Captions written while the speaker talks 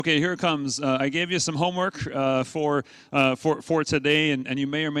Okay, here it comes. I gave you some homework for today, and you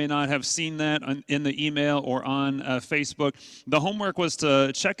may or may not have seen that in the email or on Facebook. The homework was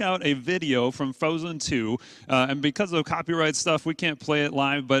to check out a video from Frozen 2, and because of copyright stuff, we can't play it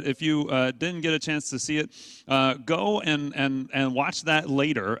live. But if you didn't get a chance to see it, go and watch that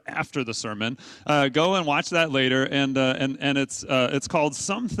later after the sermon. Go and watch that later, and it's called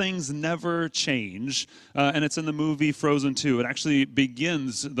 "Some Things Never Change," and it's in the movie Frozen 2. It actually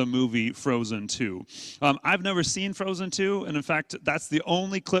begins the movie Frozen 2. I've never seen Frozen 2, and in fact, that's the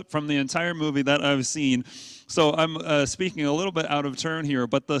only clip from the entire movie that I've seen. So I'm speaking a little bit out of turn here,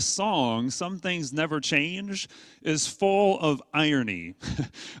 but the song, Some Things Never Change, is full of irony.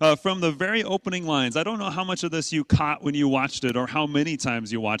 From the very opening lines, I don't know how much of this you caught when you watched it or how many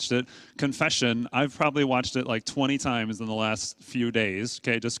times you watched it. Confession, I've probably watched it like 20 times in the last few days,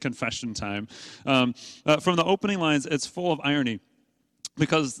 okay, just confession time. From the opening lines, it's full of irony.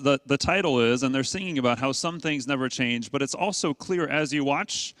 Because the title is, and they're singing about how some things never change, but it's also clear as you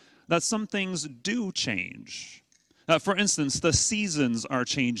watch that some things do change. For instance, the seasons are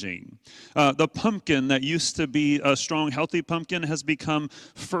changing. The pumpkin that used to be a strong, healthy pumpkin has become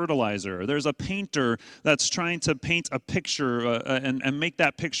fertilizer. There's a painter that's trying to paint a picture and make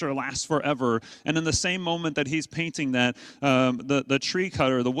that picture last forever. And in the same moment that he's painting that, the tree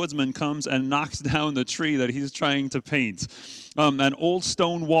cutter, the woodsman, comes and knocks down the tree that he's trying to paint. An old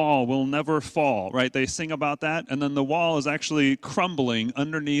stone wall will never fall, right? They sing about that, and then the wall is actually crumbling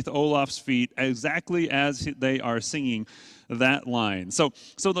underneath Olaf's feet exactly as they are singing that line. So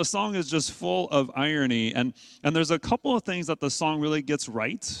the song is just full of irony, and there's a couple of things that the song really gets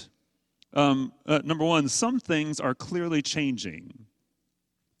right. Number one, some things are clearly changing.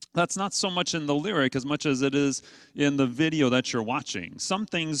 That's not so much in the lyric as much as it is in the video that you're watching. Some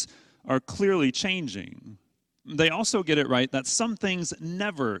things are clearly changing. They also get it right that some things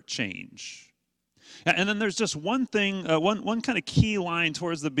never change. And then there's just one thing, one kind of key line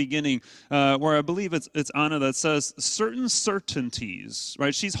towards the beginning where I believe it's Anna that says certain certainties,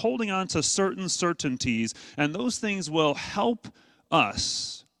 right? She's holding on to certain certainties, and those things will help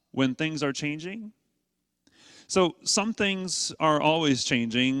us when things are changing. So some things are always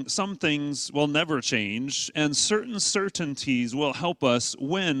changing, some things will never change, and certain certainties will help us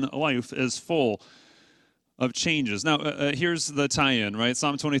when life is full of changes. Now, here's the tie-in, right?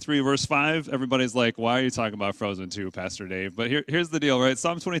 Psalm 23, verse 5. Everybody's like, why are you talking about Frozen 2, Pastor Dave? But here's the deal, right?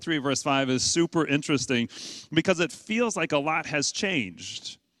 Psalm 23, verse 5 is super interesting because it feels like a lot has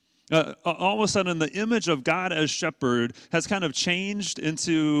changed. All of a sudden, the image of God as shepherd has kind of changed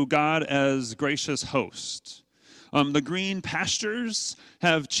into God as gracious host. The green pastures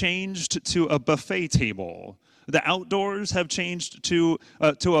have changed to a buffet table. The outdoors have changed to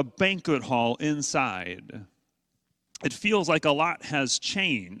a banquet hall inside. It feels like a lot has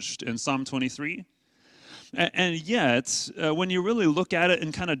changed in Psalm 23. And yet, when you really look at it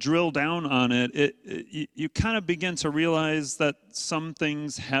and kind of drill down on it, you kind of begin to realize that some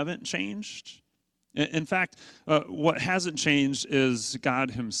things haven't changed. In fact, what hasn't changed is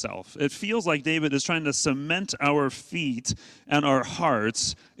God himself. It feels like David is trying to cement our feet and our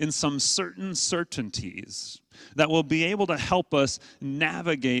hearts in some certain certainties that will be able to help us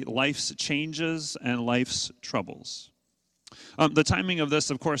navigate life's changes and life's troubles. The timing of this,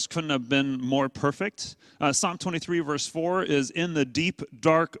 of course, couldn't have been more perfect. Psalm 23, verse 4 is in the deep,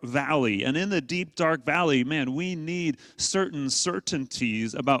 dark valley. And in the deep, dark valley, man, we need certain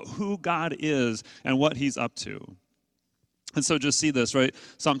certainties about who God is and what he's up to. And so just see this, right?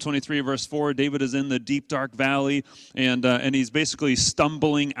 Psalm 23, verse 4, David is in the deep, dark valley, and he's basically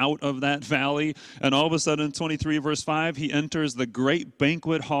stumbling out of that valley. And all of a sudden, 23, verse 5, he enters the great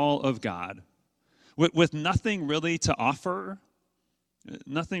banquet hall of God with nothing really to offer.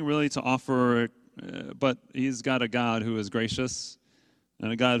 Nothing really to offer, but he's got a God who is gracious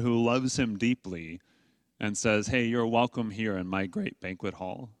and a God who loves him deeply and says, hey, you're welcome here in my great banquet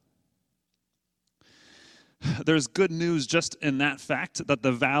hall. There's good news just in that fact that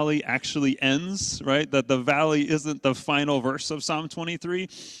the valley actually ends, right? That the valley isn't the final verse of Psalm 23,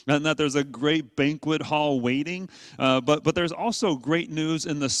 and that there's a great banquet hall waiting. But there's also great news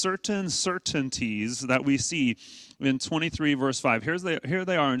in the certain certainties that we see in 23, verse 5. Here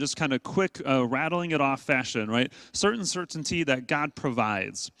they are in just kind of quick rattling it off fashion, right? Certain certainty that God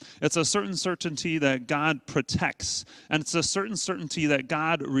provides. It's a certain certainty that God protects. And it's a certain certainty that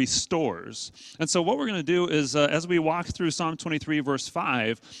God restores. And so what we're going to do is as we walk through Psalm 23, verse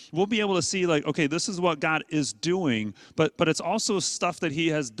 5, we'll be able to see like, okay, this is what God is doing, but it's also stuff that he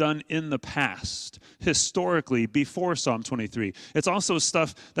has done in the past, historically, before Psalm 23. It's also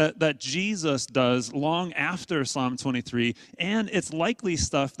stuff that Jesus does long after Psalm Psalm 23, and it's likely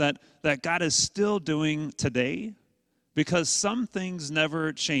stuff that God is still doing today, because some things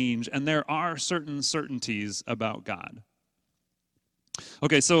never change, and there are certain certainties about God.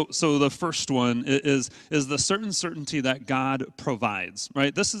 Okay, so the first one is the certain certainty that God provides,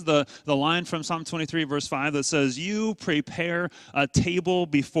 right? This is the line from Psalm 23, verse 5 that says, "You prepare a table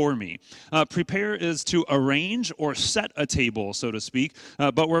before me." Prepare is to arrange or set a table, so to speak,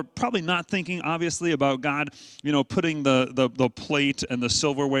 but we're probably not thinking, obviously, about God, putting the plate and the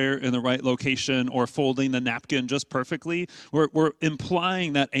silverware in the right location or folding the napkin just perfectly. We're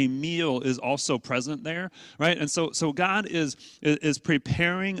implying that a meal is also present there, right? And so God is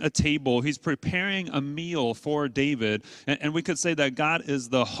preparing a table. He's preparing a meal for David. And we could say that God is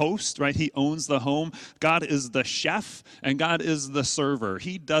the host, right? He owns the home. God is the chef, and God is the server.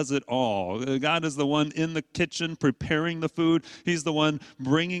 He does it all. God is the one in the kitchen preparing the food. He's the one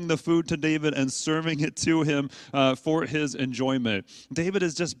bringing the food to David and serving it to him for his enjoyment. David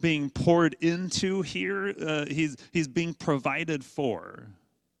is just being poured into here. He's being provided for.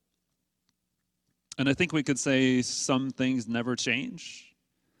 And I think we could say some things never change.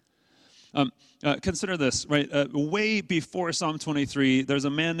 Consider this, right? Way before Psalm 23, there's a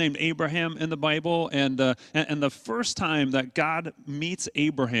man named Abraham in the Bible, and the first time that God meets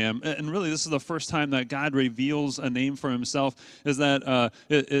Abraham, and really this is the first time that God reveals a name for himself, is that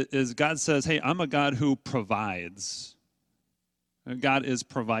God says, "Hey, I'm a God who provides." God is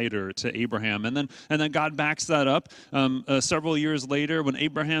provider to Abraham. And then God backs that up several years later when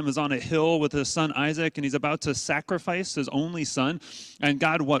Abraham is on a hill with his son Isaac, and he's about to sacrifice his only son. And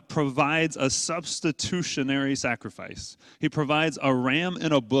God provides a substitutionary sacrifice. He provides a ram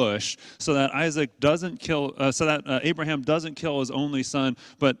in a bush so that Abraham doesn't kill his only son,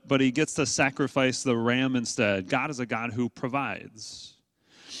 but he gets to sacrifice the ram instead. God is a God who provides.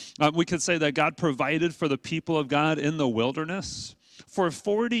 We could say that God provided for the people of God in the wilderness. For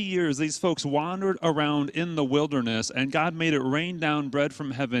 40 years, these folks wandered around in the wilderness, and God made it rain down bread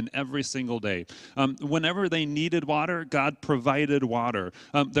from heaven every single day. Whenever they needed water, God provided water.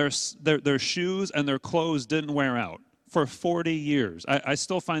 Their shoes and their clothes didn't wear out. For 40 years. I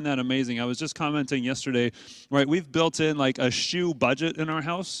still find that amazing. I was just commenting yesterday, right? We've built in like a shoe budget in our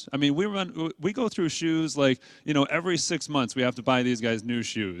house. I mean, we go through shoes like, every 6 months we have to buy these guys new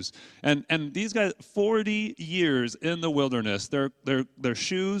shoes. And these guys, 40 years in the wilderness, their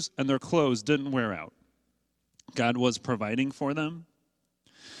shoes and their clothes didn't wear out. God was providing for them.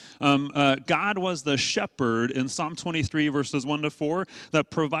 God was the shepherd in Psalm 23, verses 1-4, that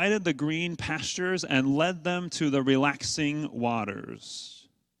provided the green pastures and led them to the relaxing waters.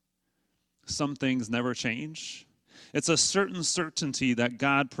 Some things never change. It's a certain certainty that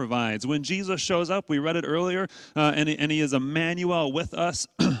God provides. When Jesus shows up, we read it earlier, and he is Emmanuel with us.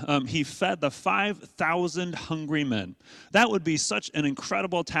 He fed the 5,000 hungry men. That would be such an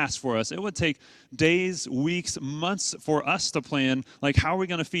incredible task for us. It would take days, weeks, months for us to plan, like how are we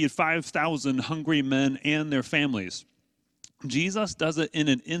going to feed 5,000 hungry men and their families? Jesus does it in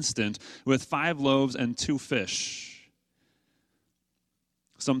an instant with 5 loaves and 2 fish.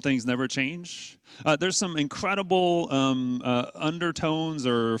 Some things never change. There's some incredible undertones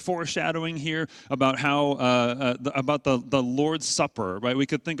or foreshadowing here about how about the Lord's Supper, right? We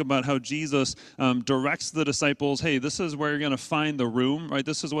could think about how Jesus directs the disciples, hey, this is where you're going to find the room, right?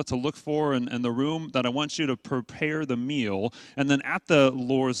 This is what to look for and the room that I want you to prepare the meal. And then at the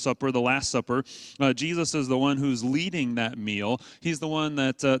Lord's Supper, the Last Supper, Jesus is the one who's leading that meal. He's the one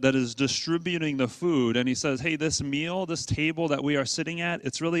that is distributing the food. And he says, hey, this meal, this table that we are sitting at,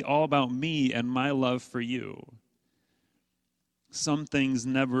 it's really all about me and my love for you. Some things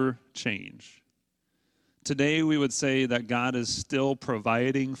never change. Today we would say that God is still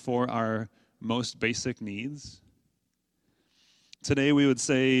providing for our most basic needs. Today we would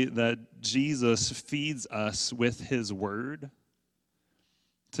say that Jesus feeds us with his word.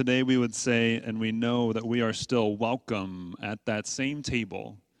 Today we would say, and we know that we are still welcome at that same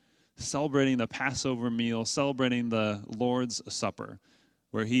table, celebrating the Passover meal, celebrating the Lord's Supper,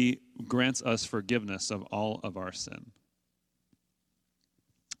 where he grants us forgiveness of all of our sin.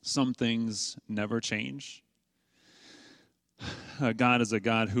 Some things never change. God is a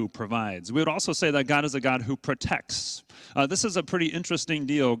God who provides. We would also say that God is a God who protects. This is a pretty interesting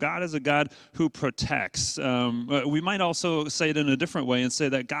deal. God is a God who protects. We might also say it in a different way and say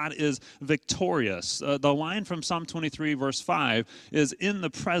that God is victorious. The line from Psalm 23, verse 5 is, in the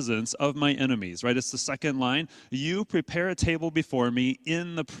presence of my enemies, right? It's the second line. You prepare a table before me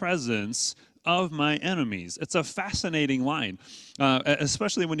in the presence of my enemies. It's a fascinating line,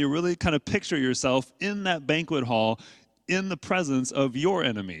 especially when you really kind of picture yourself in that banquet hall in the presence of your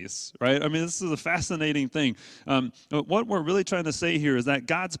enemies, right? I mean, this is a fascinating thing. What we're really trying to say here is that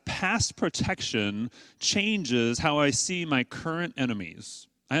God's past protection changes how I see my current enemies.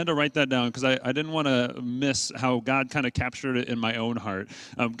 I had to write that down because I didn't want to miss how God kind of captured it in my own heart.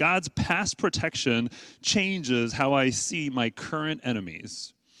 God's past protection changes how I see my current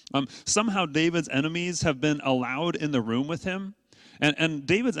enemies. Somehow David's enemies have been allowed in the room with him. And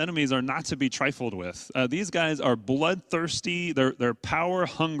David's enemies are not to be trifled with. These guys are bloodthirsty. They're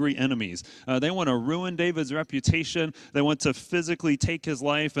power-hungry enemies. They want to ruin David's reputation. They want to physically take his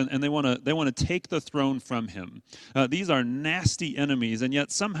life, and they want to take the throne from him. These are nasty enemies, and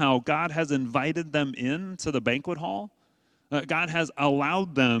yet somehow God has invited them into the banquet hall. God has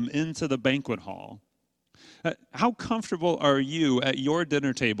allowed them into the banquet hall. How comfortable are you at your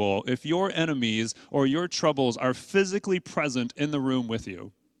dinner table if your enemies or your troubles are physically present in the room with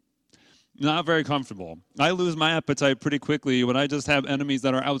you? Not very comfortable. I lose my appetite pretty quickly when I just have enemies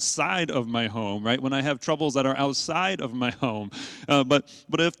that are outside of my home, right? When I have troubles that are outside of my home. But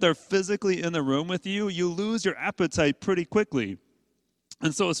if they're physically in the room with you, you lose your appetite pretty quickly.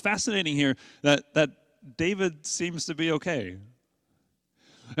 And so it's fascinating here that David seems to be okay.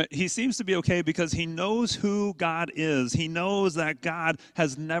 He seems to be okay because he knows who God is. He knows that God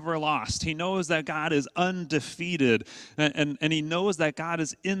has never lost. He knows that God is undefeated. And he knows that God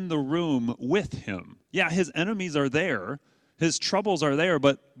is in the room with him. Yeah, his enemies are there. His troubles are there,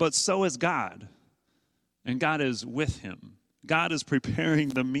 but so is God. And God is with him. God is preparing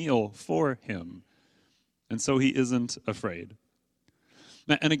the meal for him. And so he isn't afraid.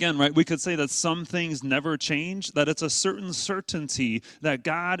 And again, right, we could say that some things never change, that it's a certain certainty that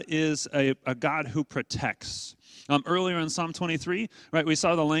God is a God who protects. Earlier in Psalm 23, right, we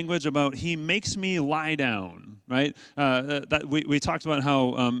saw the language about he makes me lie down, right? That we talked about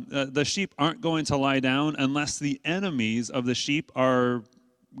how the sheep aren't going to lie down unless the enemies of the sheep are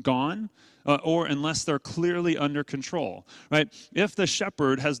gone. Or unless they're clearly under control, right? If the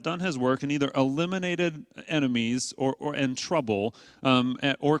shepherd has done his work and either eliminated enemies and trouble,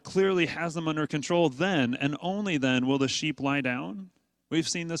 or clearly has them under control, then and only then will the sheep lie down. We've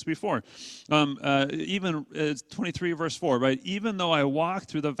seen this before. Even 23 verse 4, right? Even though I walk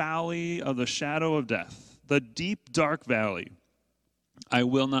through the valley of the shadow of death, the deep, dark valley, I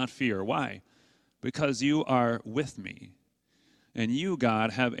will not fear. Why? Because you are with me. And you,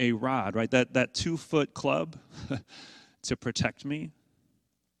 God, have a rod, right? That 2-foot club to protect me.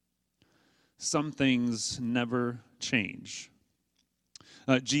 Some things never change.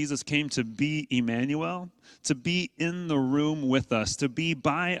 Jesus came to be Emmanuel, to be in the room with us, to be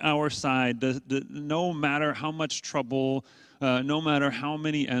by our side, no matter how much trouble, no matter how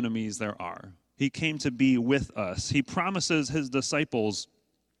many enemies there are. He came to be with us. He promises his disciples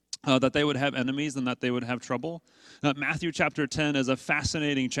that they would have enemies and that they would have trouble. Matthew chapter 10 is a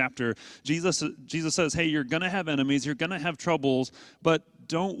fascinating chapter. Jesus says, hey, you're going to have enemies, you're going to have troubles, but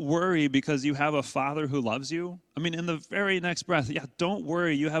don't worry because you have a Father who loves you. I mean, in the very next breath, yeah, don't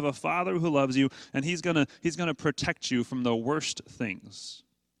worry, you have a Father who loves you, and he's gonna protect you from the worst things.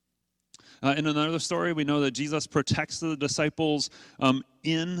 In another story, we know that Jesus protects the disciples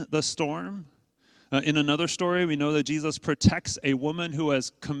in the storm. In another story, we know that Jesus protects a woman who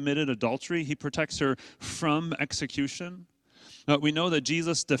has committed adultery. He protects her from execution. We know that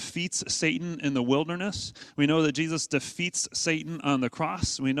Jesus defeats Satan in the wilderness. We know that Jesus defeats Satan on the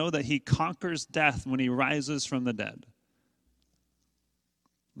cross. We know that he conquers death when he rises from the dead.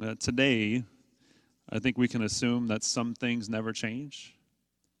 Today, I think we can assume that some things never change.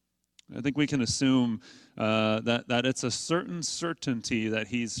 I think we can assume that it's a certain certainty that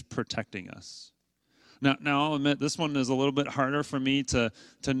he's protecting us. Now, I'll admit, this one is a little bit harder for me to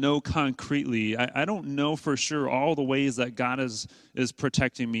know concretely. I don't know for sure all the ways that God is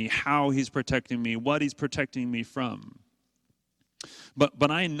protecting me, how he's protecting me, what he's protecting me from. But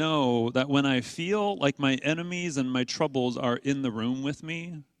I know that when I feel like my enemies and my troubles are in the room with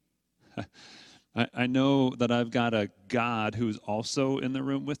me, I know that I've got a God who's also in the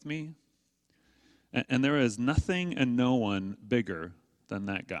room with me. And there is nothing and no one bigger than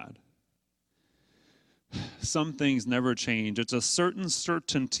that God. Some things never change. It's a certain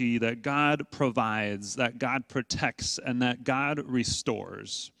certainty that God provides, that God protects, and that God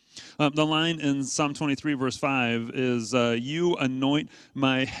restores. The line in Psalm 23, verse 5 is, you anoint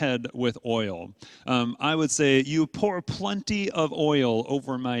my head with oil. I would say, you pour plenty of oil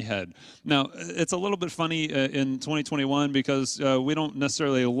over my head. Now, it's a little bit funny in 2021 because we don't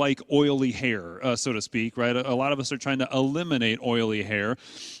necessarily like oily hair, so to speak, right? A lot of us are trying to eliminate oily hair.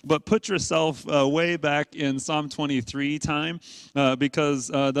 but put yourself way back in Psalm 23 time, because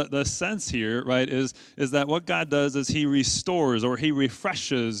the sense here, right, is that what God does is he restores or he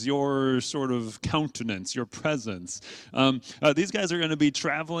refreshes your sort of countenance, your presence. These guys are going to be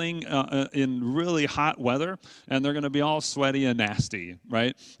traveling in really hot weather, and they're going to be all sweaty and nasty,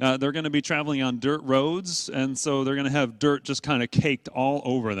 right? They're going to be traveling on dirt roads, and so they're going to have dirt just kind of caked all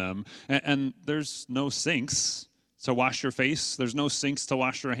over them, and there's no sinks to wash your face. There's no sinks to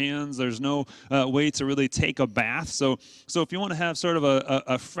wash your hands. There's no way to really take a bath. So if you want to have sort of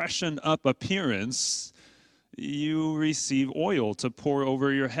a freshened up appearance, you receive oil to pour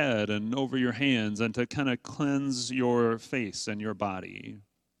over your head and over your hands and to kind of cleanse your face and your body.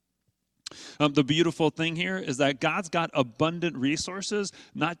 The beautiful thing here is that God's got abundant resources,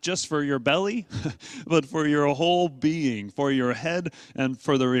 not just for your belly, but for your whole being, for your head, and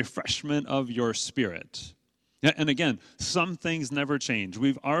for the refreshment of your spirit. And again, some things never change.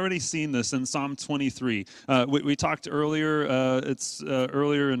 We've already seen this in Psalm 23. We talked earlier, it's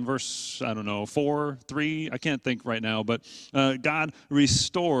earlier in verse, 4, 3, I can't think right now, but God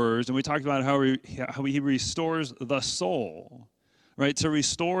restores, and we talked about how he restores the soul, right? To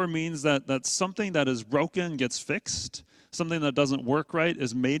restore means that something that is broken gets fixed. Something that doesn't work right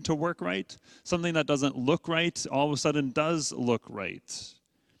is made to work right. Something that doesn't look right all of a sudden does look right.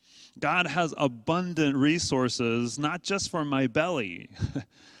 God has abundant resources, not just for my belly,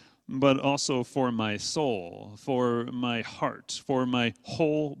 but also for my soul, for my heart, for my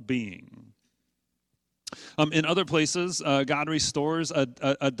whole being. In other places, God restores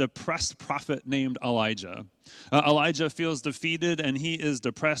a depressed prophet named Elijah. Elijah feels defeated and he is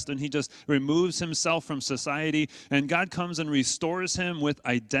depressed and he just removes himself from society, and God comes and restores him with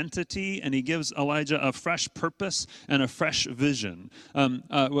identity, and he gives Elijah a fresh purpose and a fresh vision.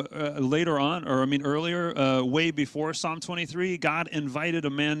 Later on, earlier, way before Psalm 23, God invited a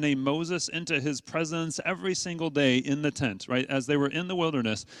man named Moses into his presence every single day in the tent, right? As they were in the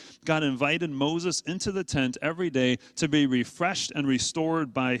wilderness, God invited Moses into the tent every day to be refreshed and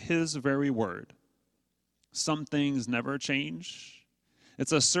restored by his very word. Some things never change.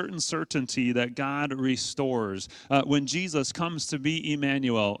 It's a certain certainty that God restores. When Jesus comes to be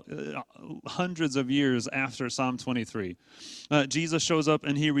Emmanuel, hundreds of years after Psalm 23, Jesus shows up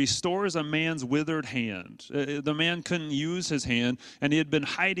and he restores a man's withered hand. The man couldn't use his hand, and he had been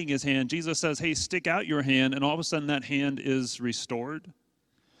hiding his hand. Jesus says, hey, stick out your hand, and all of a sudden that hand is restored.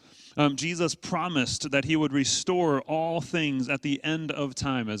 Jesus promised that he would restore all things at the end of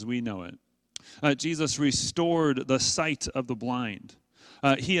time as we know it. Jesus restored the sight of the blind.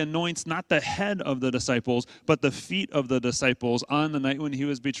 He anoints not the head of the disciples, but the feet of the disciples on the night when he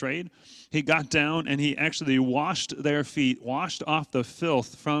was betrayed. He got down and he actually washed their feet, washed off the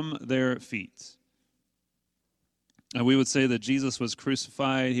filth from their feet. And we would say that Jesus was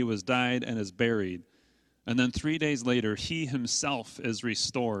crucified, he was died, and is buried. And then 3 days later, he himself is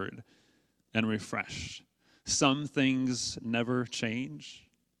restored and refreshed. Some things never change.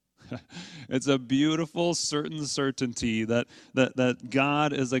 It's a beautiful, certain certainty that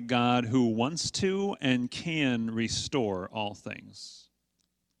God is a God who wants to and can restore all things.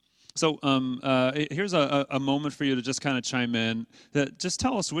 So here's a moment for you to just kind of chime in. Just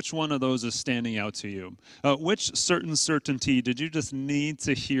tell us which one of those is standing out to you. Which certain certainty did you just need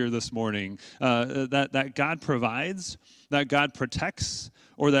to hear this morning? That God provides, that God protects,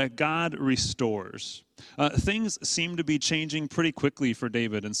 or that God restores? Things seem to be changing pretty quickly for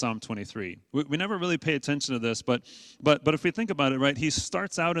David in Psalm 23. We never really pay attention to this, but if we think about it, right, he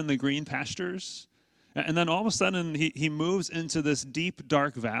starts out in the green pastures, and then all of a sudden he moves into this deep,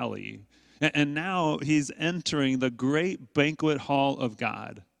 dark valley, and now he's entering the great banquet hall of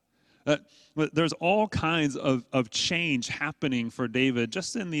God. There's all kinds of change happening for David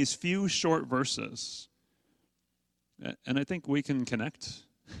just in these few short verses. And I think we can connect.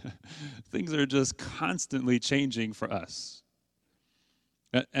 Things are just constantly changing for us.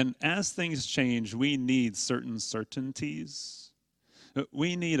 And as things change, we need certain certainties.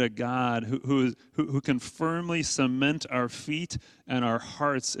 We need a God who can firmly cement our feet and our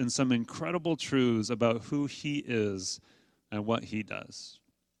hearts in some incredible truths about who he is and what he does.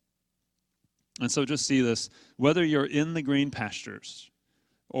 And so just see this, whether you're in the green pastures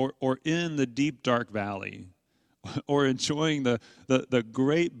or in the deep, dark valley, or enjoying the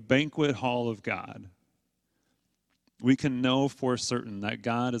great banquet hall of God, we can know for certain that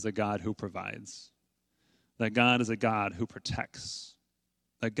God is a God who provides, that God is a God who protects,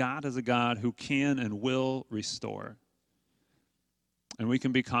 that God is a God who can and will restore. And we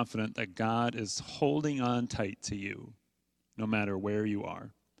can be confident that God is holding on tight to you, no matter where you are.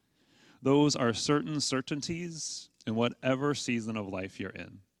 Those are certain certainties in whatever season of life you're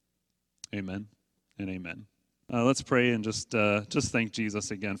in. Amen and amen. Let's pray and just thank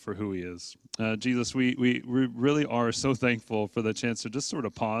Jesus again for who he is. Jesus, we really are so thankful for the chance to just sort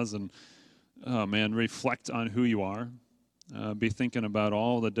of pause and, oh man, reflect on who you are. Be thinking about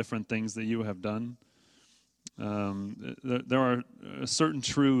all the different things that you have done. There are certain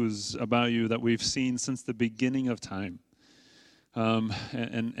truths about you that we've seen since the beginning of time.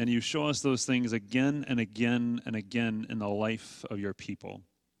 And you show us those things again and again and again in the life of your people.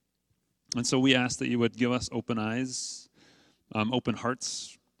 And so we ask that you would give us open eyes, open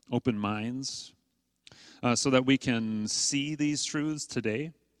hearts, open minds, so that we can see these truths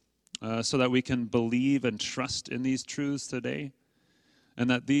today, so that we can believe and trust in these truths today, and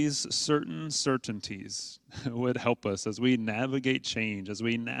that these certain certainties would help us as we navigate change, as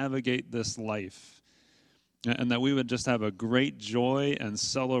we navigate this life, and that we would just have a great joy and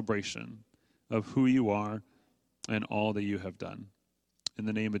celebration of who you are and all that you have done. In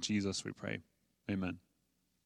the name of Jesus, we pray. Amen.